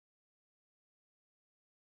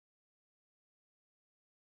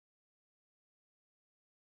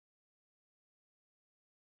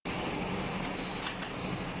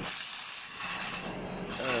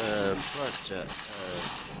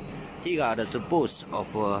take out the bolts of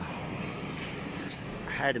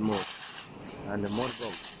head mode and the motor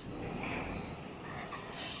box.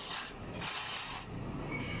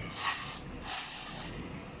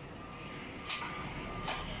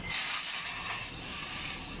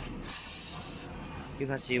 You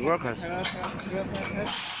can see workers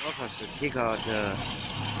take out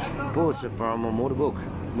bolts from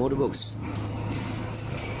motor box.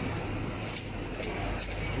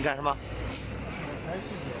 你干什么？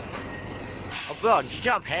哦，不要，你这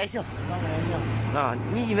样拍行。啊，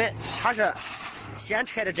你因为它是先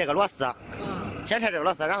拆的这个螺丝，先拆这个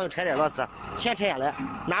螺丝，然后拆这个螺丝，先拆下来，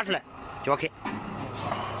拿出来就 OK。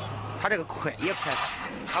它这个快也快，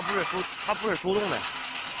它不是手动的。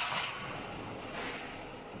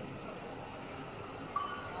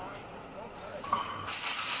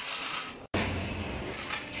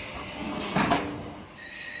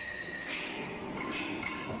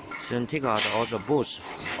 Then take out all the bolts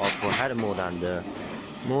of head mode and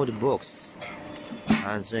mode box,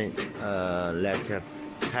 and then let the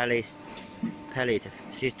pallet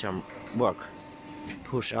system work.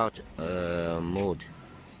 Push out mode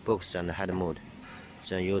box and head mode.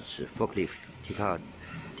 Then use forklift take out,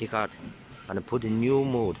 and put new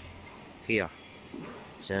mode here.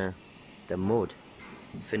 Then the mode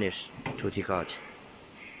finish to take out.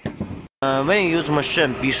 When you use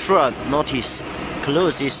machine, be sure notice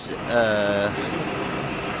close this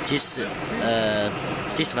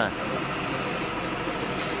one,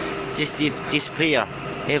 this player.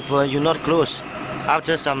 If you not close,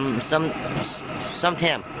 after some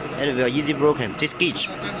time it will easily broken. This gauge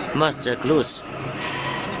must close,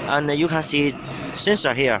 and you can see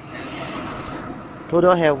sensor here.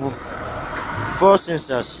 Total have 4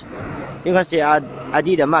 sensors. You can see I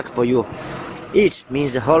did a mark for you. Each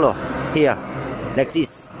means hollow here, like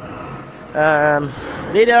this.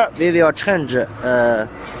 Later we will change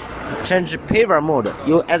paver mode.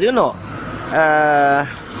 As you know,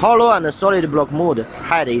 hollow and solid block mode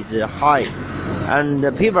height is high, and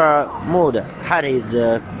the paver mode height is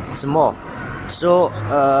small. So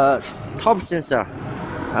top sensor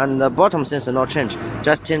and the bottom sensor not change.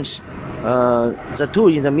 Just change the two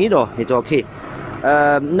in the middle. It's okay.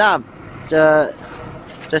 Now the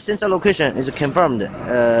sensor location is confirmed.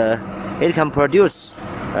 It can produce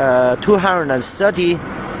 230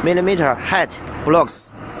 mm height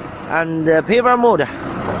blocks, and the paver mode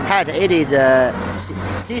height it is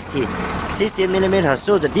 60 mm.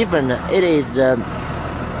 So the difference it is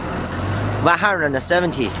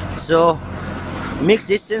 170. So make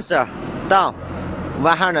this sensor down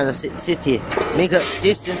 160. Make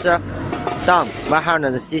this sensor down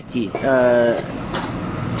 160.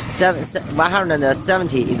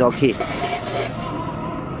 170 is okay.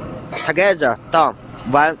 Together down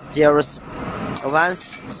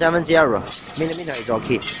 170 millimeter is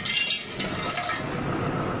okay.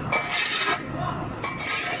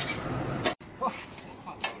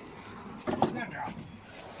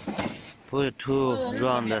 Put 2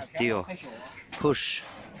 round steel. Push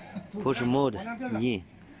mode in,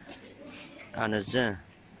 and then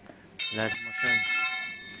let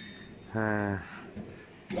machine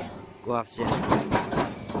go upstairs.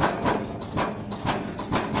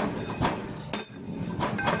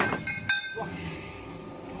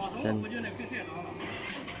 Then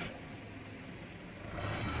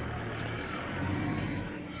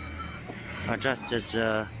adjust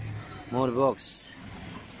the motor box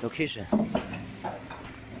location.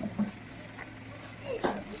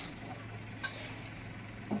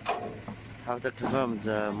 After confirm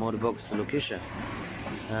the motor box location,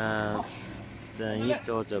 then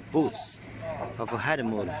install the bolts of head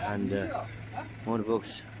mode and motor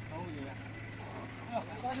box.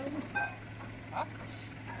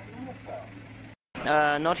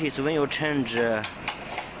 Notice when you change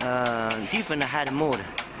different head mode,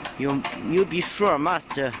 you be sure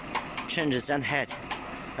must change that head.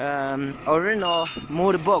 Original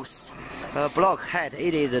motor box block head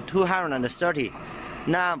it is 230.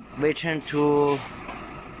 Now we change to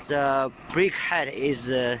the brake head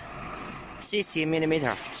is 60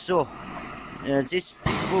 mm. So this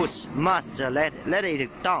bolts must let it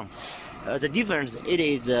down. The difference it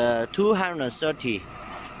is 230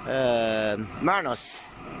 minus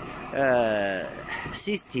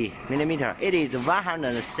 60 mm. It is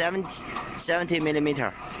 170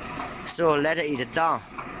 mm. So let it down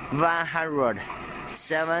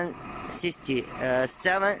 170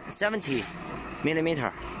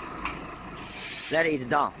 mm. Let it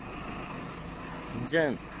down.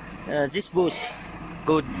 Then this bolt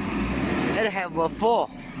go. It have 4.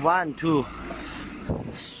 1, 2,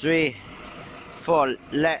 3, 4.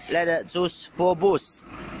 Let those 4 bolts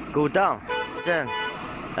go down. then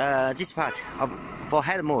this part for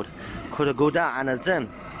head mold could go down, and then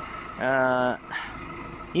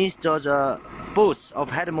install the bolts of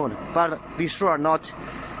head mold, but be sure not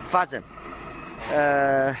fasten.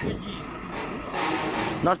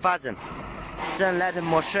 Not fasten. Then let the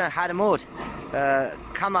machine head mold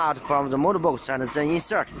come out from the mold box and then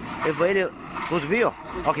insert. If it good view,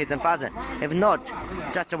 okay, then fasten. If not,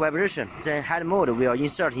 just a vibration, then head mold will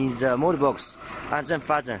insert in the mold box and then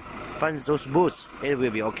fasten. Fasten those bolts, it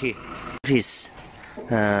will be okay. Please,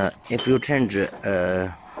 if you change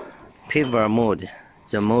paver mode,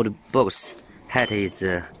 the mold box height is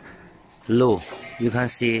low. You can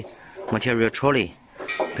see material trolley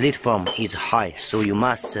platform is high, so you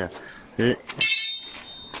must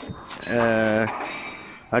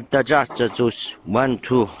adjust those 1,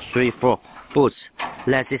 2, 3, 4 bolts.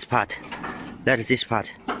 Let this part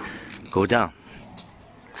go down.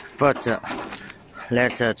 First,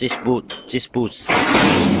 let this bolts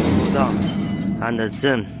go down, and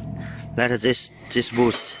then let this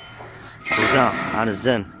bolts go down, and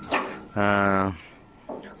then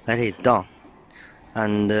let it down,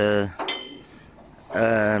 and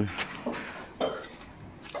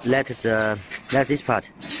let this part,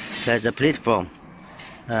 let the platform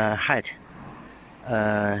height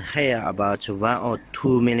here about 1 or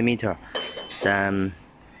 2 millimeter than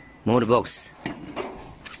mold box,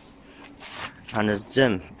 and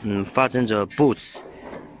then fasten the bolts.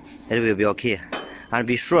 It will be okay. And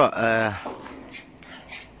be sure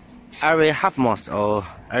every half month or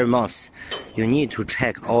every month you need to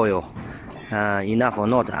check oil enough or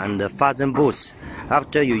not, and fasten bolts.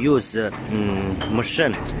 After you use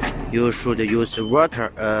machine, you should use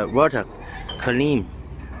water clean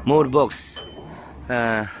mold box.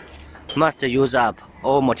 Must use up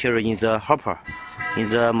all material in the hopper, in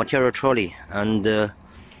the material trolley, and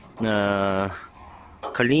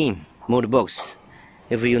clean mold box.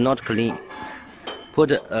 If you not clean,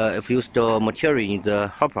 if you store material in the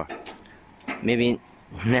hopper, maybe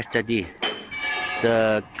next day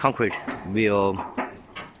the concrete will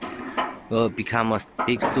become a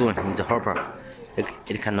big stone in the hopper.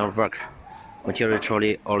 It cannot work. Material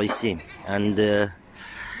trolley only same. And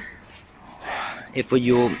if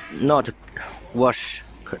you not wash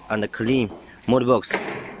and clean mold box,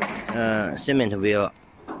 cement will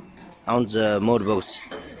on the mold box.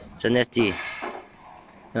 The next day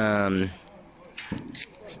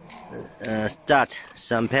start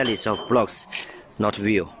some pellets of blocks not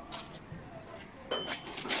view.